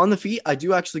 On the feet, I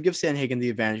do actually give Sandhagen the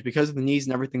advantage because of the knees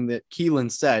and everything that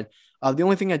Keelan said. The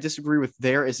only thing I disagree with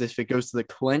there is if it goes to the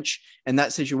clinch. In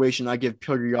that situation, I give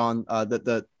Petr Yan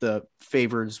the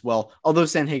favor as well. Although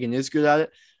Sandhagen is good at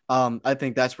it, I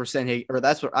think that's where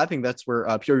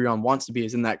Petr Yan wants to be,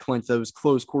 is in that clinch, those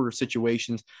close quarter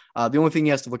situations. The only thing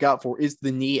he has to look out for is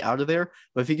the knee out of there.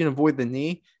 But if he can avoid the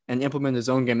knee and implement his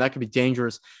own game, that could be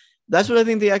dangerous. That's what I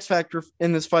think the X factor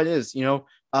in this fight is.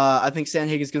 I think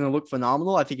Sandhagen is going to look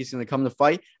phenomenal. I think he's going to come to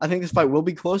fight. I think this fight will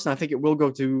be close, and I think it will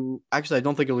go to. Actually, I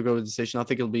don't think it'll go to decision. I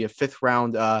think it'll be a 5th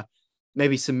round,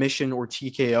 maybe submission or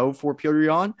TKO for Petr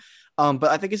Yan.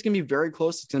 But I think it's going to be very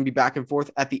close. It's going to be back and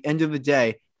forth. At the end of the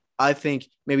day, I think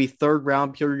maybe 3rd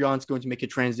round, Petr Yan's going to make a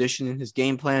transition in his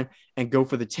game plan and go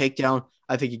for the takedown.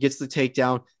 I think he gets the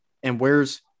takedown and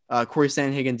wears Corey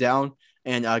Sandhagen down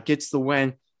and gets the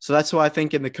win. So that's why I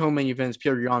think in the co-main event is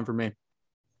Petr Yan for me.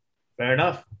 Fair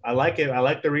enough. I like it. I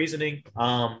like the reasoning.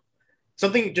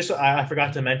 Something just I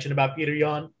forgot to mention about Petr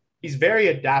Yan. He's very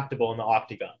adaptable in the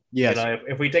octagon. Yes.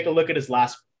 If we take a look at his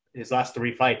last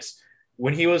 3 fights,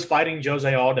 when he was fighting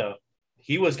Jose Aldo,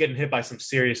 he was getting hit by some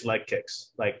serious leg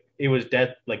kicks. Like it was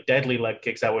deadly leg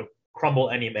kicks that would crumble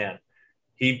any man.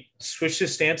 He switched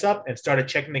his stance up and started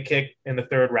checking the kick in the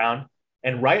 3rd round.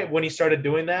 And right when he started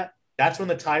doing that, that's when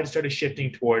the tide started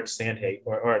shifting towards Sandhagen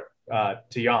or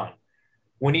to Yan.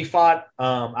 When he fought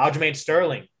Aljamain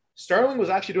Sterling, Sterling was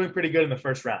actually doing pretty good in the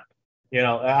 1st round.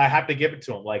 I have to give it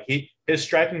to him. Like his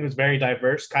striking was very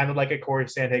diverse, kind of like a Corey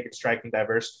Sandhagen striking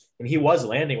diverse, and he was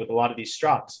landing with a lot of these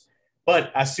drops.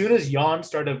 But as soon as Yan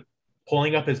started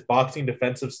pulling up his boxing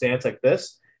defensive stance like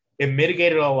this, it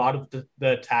mitigated a lot of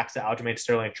the attacks that Aljamain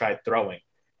Sterling tried throwing.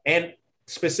 And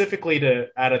specifically to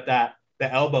add at that,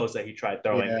 the elbows that he tried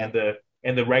throwing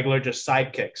and the regular just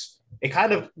side kicks, it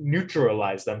kind of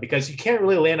neutralized them because you can't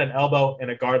really land an elbow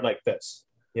in a guard like this.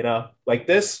 Like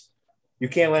this, you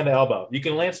can't land an elbow. You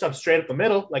can land stuff straight up the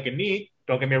middle, like a knee.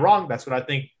 Don't get me wrong. That's what I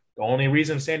think the only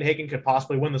reason Sandhagen could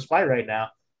possibly win this fight right now.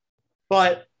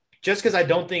 But just because I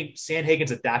don't think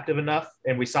Sandhagen's adaptive enough,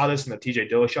 and we saw this in the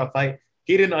TJ Dillashaw fight,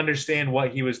 he didn't understand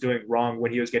what he was doing wrong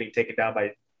when he was getting taken down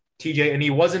by TJ, and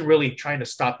he wasn't really trying to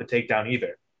stop the takedown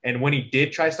either. And when he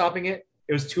did try stopping it,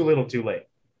 it was too little too late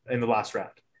in the last round.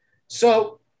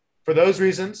 So for those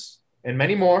reasons and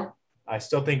many more, I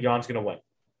still think Jan's going to win.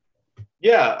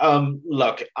 Yeah,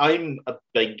 look, I'm a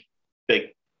big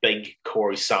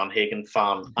Corey Sandhagen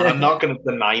fan, and I'm not going to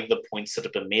deny the points that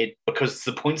have been made because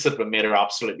the points that have been made are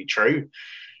absolutely true.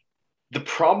 The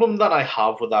problem that I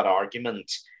have with that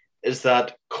argument is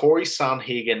that Corey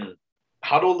Sandhagen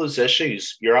had all those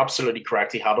issues. You're absolutely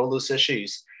correct. He had all those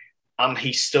issues. And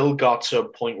he still got to a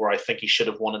point where I think he should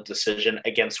have won a decision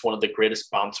against one of the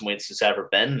greatest bantamweights there's ever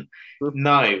been.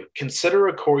 Now, consider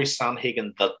a Corey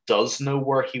Sandhagen that does know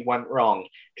where he went wrong,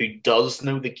 who does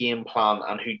know the game plan,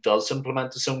 and who does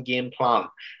implement his own game plan.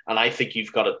 And I think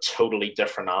you've got a totally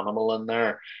different animal in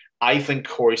there. I think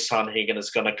Corey Sandhagen is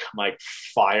going to come out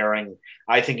firing.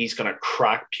 I think he's going to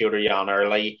crack Petr Yan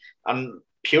early. And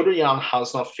Petr Yan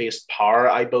has not faced power,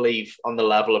 I believe, on the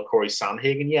level of Corey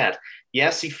Sandhagen yet.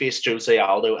 Yes, he faced Jose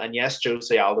Aldo, and yes,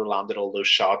 Jose Aldo landed all those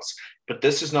shots, but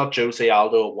this is not Jose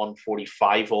Aldo at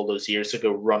 145 all those years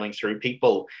ago running through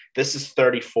people. This is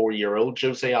 34-year-old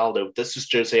Jose Aldo. This is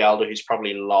Jose Aldo who's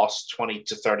probably lost 20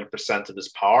 to 30% of his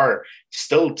power.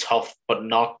 Still tough, but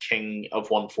not king of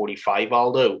 145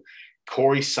 Aldo.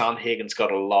 Corey Sandhagen's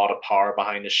got a lot of power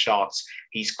behind his shots.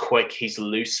 He's quick. He's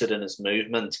lucid in his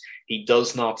movement. He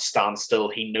does not stand still.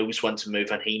 He knows when to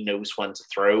move and he knows when to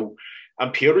throw.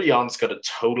 And Petr Yan's got a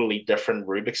totally different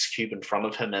Rubik's Cube in front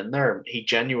of him in there. He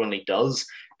genuinely does.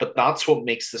 But that's what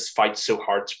makes this fight so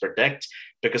hard to predict,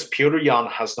 because Petr Yan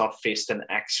has not faced an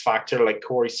X factor like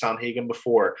Corey Sandhagen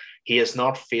before. He has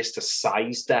not faced a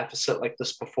size deficit like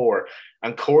this before.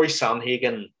 And Corey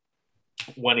Sandhagen,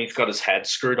 when he's got his head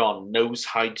screwed on, knows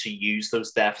how to use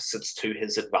those deficits to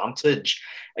his advantage.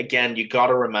 Again, you got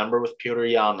to remember with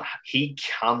Petr Yan, he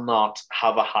cannot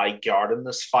have a high guard in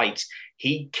this fight.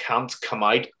 He can't come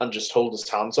out and just hold his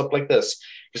hands up like this,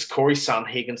 because Corey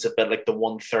Sandhagen's a bit like the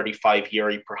 135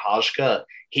 Yuri Prochazka.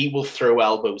 He will throw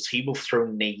elbows, he will throw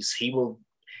knees, he'll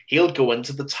go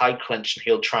into the tight clinch and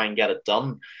he'll try and get it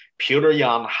done. Petr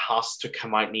Yan has to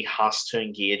come out and he has to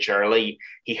engage early.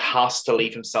 He has to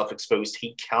leave himself exposed.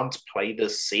 He can't play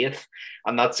this safe.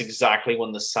 And that's exactly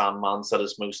when the Sandman's at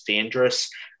his most dangerous.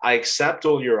 I accept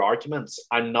all your arguments.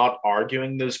 I'm not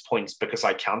arguing those points because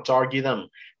I can't argue them,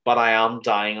 but I am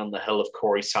dying on the hill of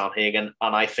Corey Sandhagen,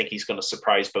 and I think he's going to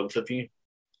surprise both of you.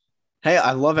 Hey,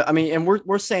 I love it. I mean, and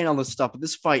we're saying all this stuff, but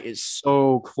this fight is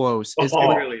so close. It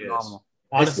really is.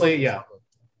 Honestly, yeah.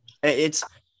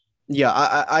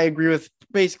 I agree with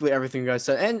basically everything you guys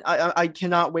said, and I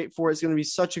cannot wait for it. It's going to be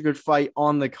such a good fight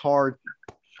on the card.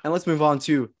 And let's move on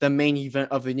to the main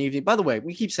event of the evening. By the way,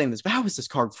 we keep saying this, but how is this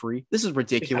card free? This is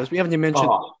ridiculous. We haven't even mentioned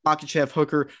Makachev,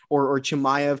 Hooker, or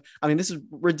Chimaev. I mean, this is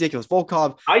ridiculous.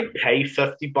 Volkov. I'd pay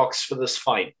 $50 for this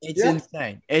fight. It's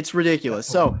insane. It's ridiculous.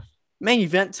 So, main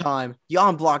event time,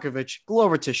 Jan Blachowicz,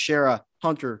 Glover Teixeira,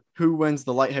 Hunter. Who wins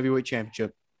the light heavyweight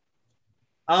championship?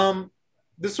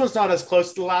 This one's not as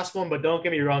close to the last one, but don't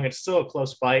get me wrong, it's still a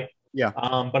close fight. Yeah.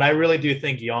 But I really do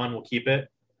think Jan will keep it.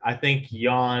 I think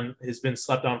Jan has been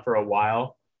slept on for a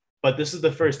while, but this is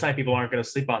the first time people aren't going to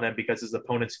sleep on him because his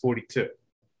opponent's 42.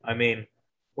 I mean,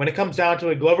 when it comes down to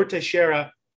it, Glover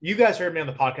Teixeira, you guys heard me on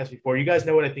the podcast before. You guys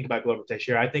know what I think about Glover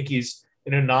Teixeira. I think he's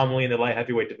an anomaly in the light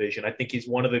heavyweight division. I think he's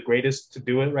one of the greatest to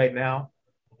do it right now.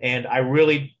 And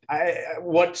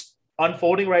what's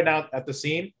unfolding right now at the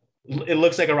scene, it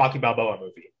looks like a Rocky Balboa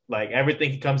movie. Like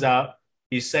everything he comes out,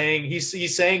 he's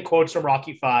saying quotes from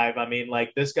Rocky V. I mean,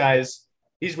 like this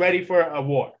he's ready for a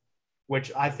war,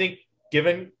 which I think, give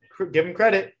him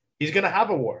credit, he's gonna have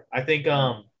a war. I think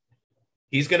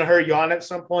he's gonna hurt Jan at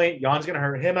some point. Jan's gonna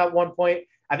hurt him at one point.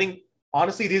 I think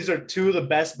honestly, these are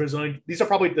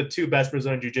probably the two best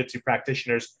Brazilian Jiu-Jitsu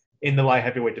practitioners in the light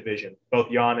heavyweight division, both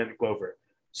Jan and Glover.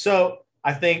 So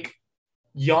I think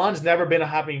Jan's never been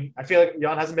I feel like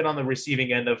Jan hasn't been on the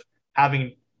receiving end of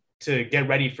having to get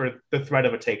ready for the threat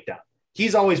of a takedown.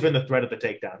 He's always been the threat of the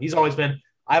takedown. He's always been,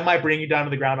 I might bring you down to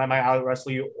the ground, I might out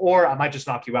wrestle you, or I might just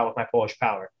knock you out with my Polish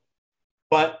power.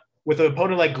 But with an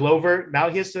opponent like Glover, now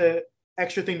he has an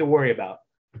extra thing to worry about.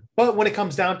 But when it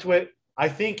comes down to it, I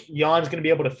think Jan's going to be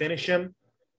able to finish him.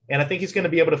 And I think he's going to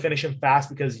be able to finish him fast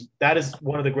because that is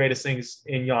one of the greatest things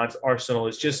in Jan's arsenal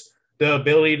is just the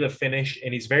ability to finish.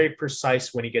 And he's very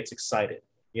precise when he gets excited.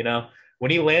 You know,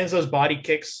 when he lands those body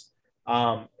kicks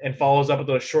and follows up with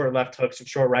those short left hooks and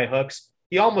short right hooks,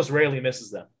 he almost rarely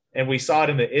misses them. And we saw it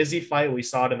in the Izzy fight. We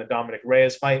saw it in the Dominic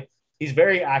Reyes fight. He's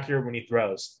very accurate when he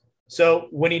throws. So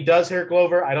when he does hit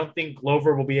Glover, I don't think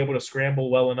Glover will be able to scramble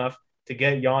well enough to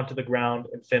get Jan to the ground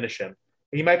and finish him.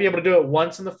 He might be able to do it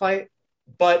once in the fight,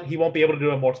 but he won't be able to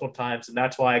do it multiple times. And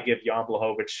that's why I give Jan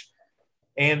Blachowicz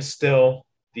and still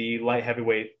the light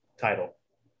heavyweight title.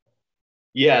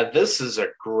 Yeah, this is a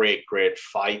great, great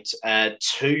fight.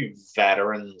 Two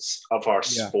veterans of our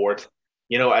sport.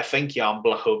 You know, I think Jan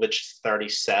Blachowicz is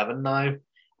 37 now,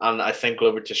 and I think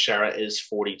Glover Teixeira is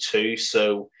 42.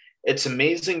 So it's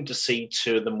amazing to see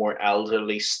two of the more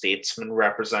elderly statesmen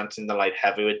representing the light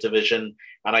heavyweight division.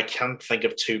 And I can't think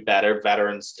of two better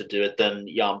veterans to do it than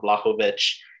Jan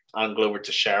Blachowicz and Glover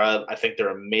Teixeira. I think they're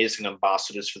amazing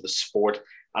ambassadors for the sport,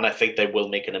 and I think they will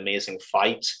make an amazing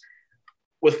fight.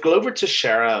 With Glover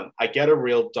Teixeira, I get a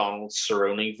real Donald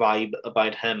Cerrone vibe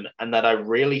about him, and that I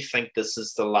really think this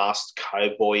is the last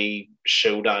cowboy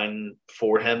showdown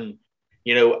for him.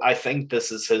 You know, I think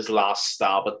this is his last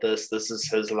stab at this. This is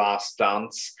his last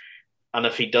dance. And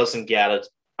if he doesn't get it,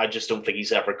 I just don't think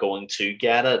he's ever going to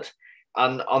get it.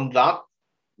 And on that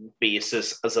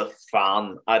basis, as a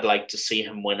fan, I'd like to see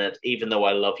him win it, even though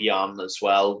I love Jan as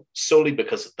well, solely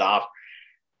because of that.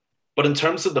 But in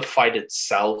terms of the fight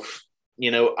itself, you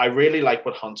know, I really like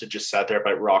what Hunter just said there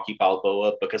about Rocky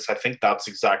Balboa, because I think that's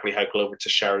exactly how Glover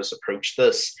Teixeira's approached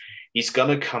this. He's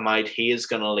going to come out, he is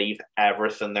going to leave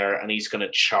everything there, and he's going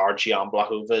to charge Jan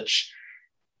Blachowicz.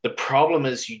 The problem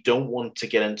is you don't want to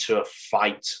get into a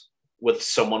fight with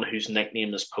someone whose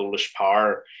nickname is Polish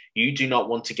Power. You do not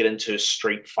want to get into a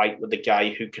street fight with a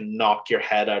guy who can knock your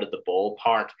head out of the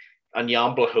ballpark. And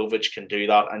Jan Blachowicz can do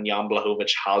that, and Jan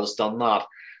Blachowicz has done that.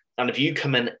 And if you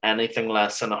come in anything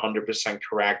less than 100%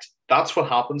 correct, that's what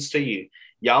happens to you.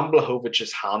 Jan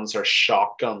Blachowicz's hands are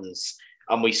shotguns.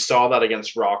 And we saw that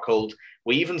against Rockhold.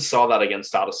 We even saw that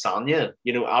against Adesanya.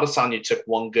 You know, Adesanya took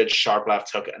one good sharp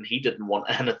left hook and he didn't want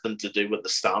anything to do with the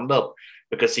stand-up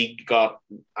because he got,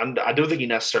 and I don't think he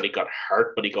necessarily got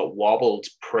hurt, but he got wobbled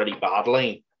pretty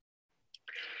badly.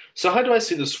 So how do I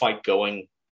see this fight going?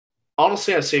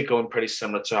 Honestly, I see it going pretty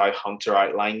similar to how Hunter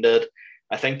outlined it.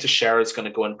 I think Teixeira is going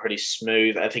to go in pretty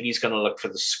smooth. I think he's going to look for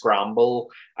the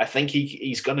scramble. I think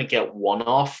he's going to get one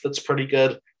off that's pretty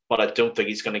good, but I don't think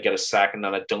he's going to get a second,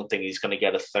 and I don't think he's going to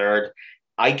get a third.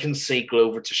 I can see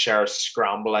Glover Teixeira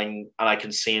scrambling, and I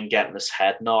can see him getting his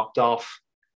head knocked off.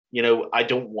 You know, I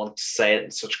don't want to say it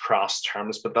in such crass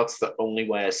terms, but that's the only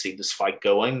way I see this fight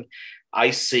going.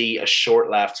 I see a short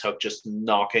left hook just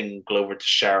knocking Glover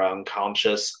Teixeira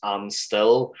unconscious and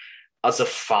still. As a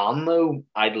fan, though,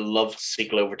 I'd love to see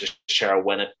Glover Teixeira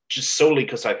win it, just solely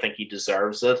because I think he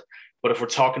deserves it. But if we're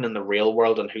talking in the real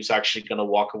world and who's actually going to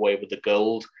walk away with the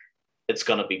gold, it's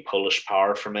going to be Polish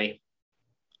Power for me.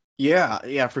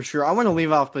 Yeah, for sure. I want to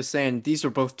leave off by saying these are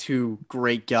both two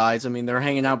great guys. I mean, they're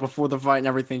hanging out before the fight and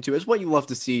everything too. It's what you love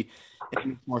to see in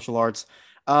mixed martial arts.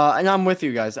 And I'm with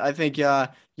you guys. I think Jan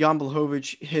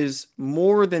Blachowicz has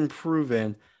more than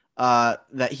proven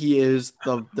that he is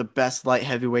the best light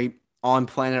heavyweight on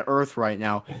planet Earth right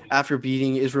now. After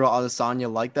beating Israel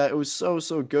Adesanya like that, it was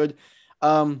so good.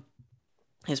 Um,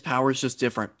 his power is just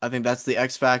different. I think that's the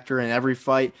X factor in every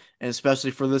fight, and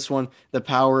especially for this one, the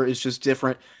power is just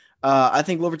different. I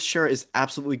think Glover Teixeira is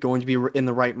absolutely going to be in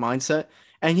the right mindset,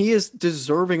 and he is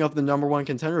deserving of the number one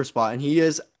contender spot, and he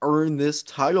has earned this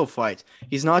title fight.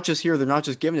 He's not just here; they're not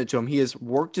just giving it to him. He has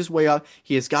worked his way up.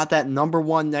 He has got that number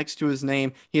one next to his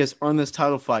name. He has earned this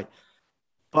title fight.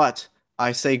 But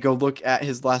I say go look at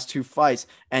his last two fights,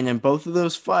 and in both of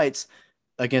those fights,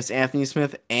 against Anthony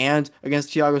Smith and against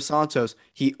Thiago Santos,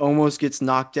 he almost gets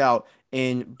knocked out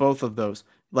in both of those.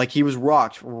 Like he was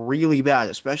rocked really bad,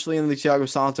 especially in the Thiago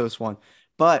Santos one.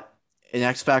 But an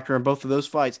X factor in both of those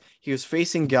fights, he was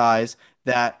facing guys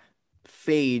that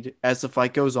fade as the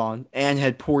fight goes on and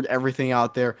had poured everything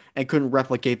out there and couldn't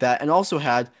replicate that, and also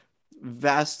had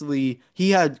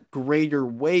he had greater,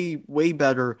 way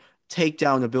better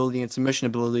takedown ability and submission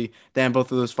ability than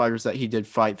both of those fighters that he did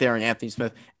fight there in Anthony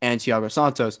Smith and Thiago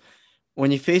Santos.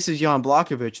 When he faces Jan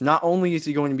Blachowicz, not only is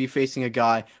he going to be facing a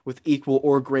guy with equal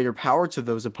or greater power to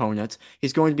those opponents,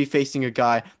 he's going to be facing a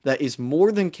guy that is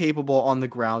more than capable on the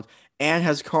ground and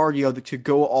has cardio to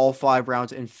go all 5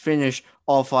 rounds and finish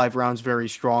all 5 rounds very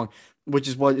strong, which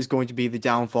is what is going to be the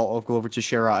downfall of Glover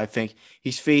Teixeira, I think.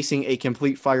 He's facing a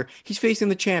complete fighter. He's facing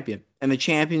the champion, and the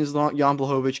champion is Jan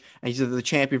Blachowicz, and he's the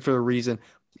champion for a reason.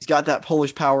 He's got that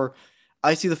Polish power.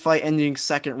 I see the fight ending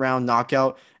second round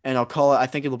knockout, and I'll call it. I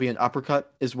think it'll be an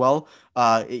uppercut as well,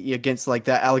 against like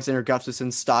that Alexander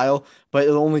Gustafsson style. But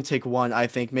it'll only take one. I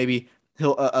think maybe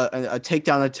he'll a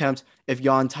takedown attempt if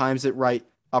Jan times it right,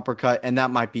 uppercut, and that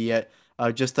might be it.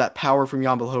 Just that power from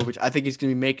Jan Blachowicz. I think he's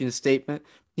going to be making a statement.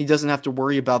 He doesn't have to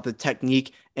worry about the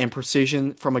technique and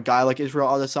precision from a guy like Israel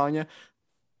Adesanya.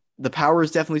 The power is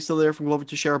definitely still there from Glover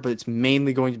Teixeira, but it's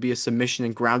mainly going to be a submission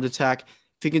and ground attack.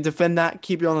 If he can defend that,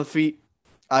 keep it on the feet,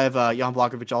 I have Jan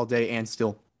Blachowicz all day and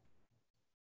still.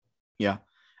 Yeah,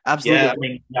 absolutely. Yeah, I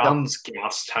mean, Jan's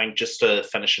gas tank, just to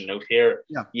finish a note here,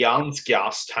 Yeah. Jan's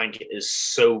gas tank is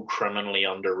so criminally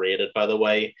underrated, by the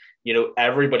way. You know,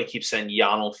 everybody keeps saying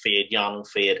Jan will fade, Jan will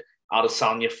fade.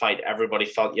 Adesanya fight, everybody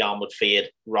thought Jan would fade.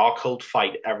 Rockhold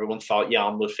fight, everyone thought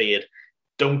Jan would fade.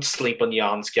 Don't sleep on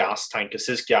Jan's gas tank, because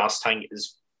his gas tank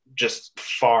is just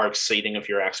far exceeding of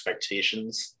your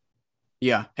expectations.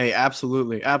 Yeah. Hey,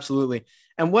 absolutely. Absolutely.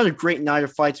 And what a great night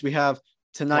of fights we have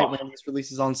tonight when this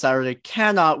releases on Saturday.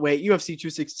 Cannot wait. UFC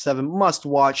 267 must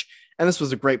watch. And this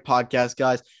was a great podcast,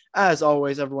 guys. As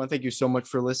always, everyone, thank you so much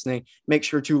for listening. Make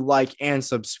sure to like and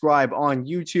subscribe on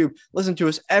YouTube. Listen to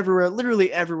us everywhere, literally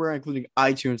everywhere, including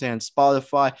iTunes and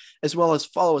Spotify, as well as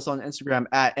follow us on Instagram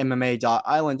at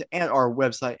MMA.island and our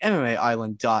website,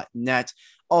 MMAisland.net.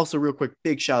 Also, real quick,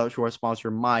 big shout out to our sponsor,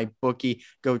 MyBookie.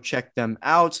 Go check them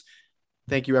out.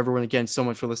 Thank you, everyone, again, so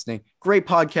much for listening. Great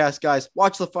podcast, guys.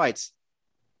 Watch the fights.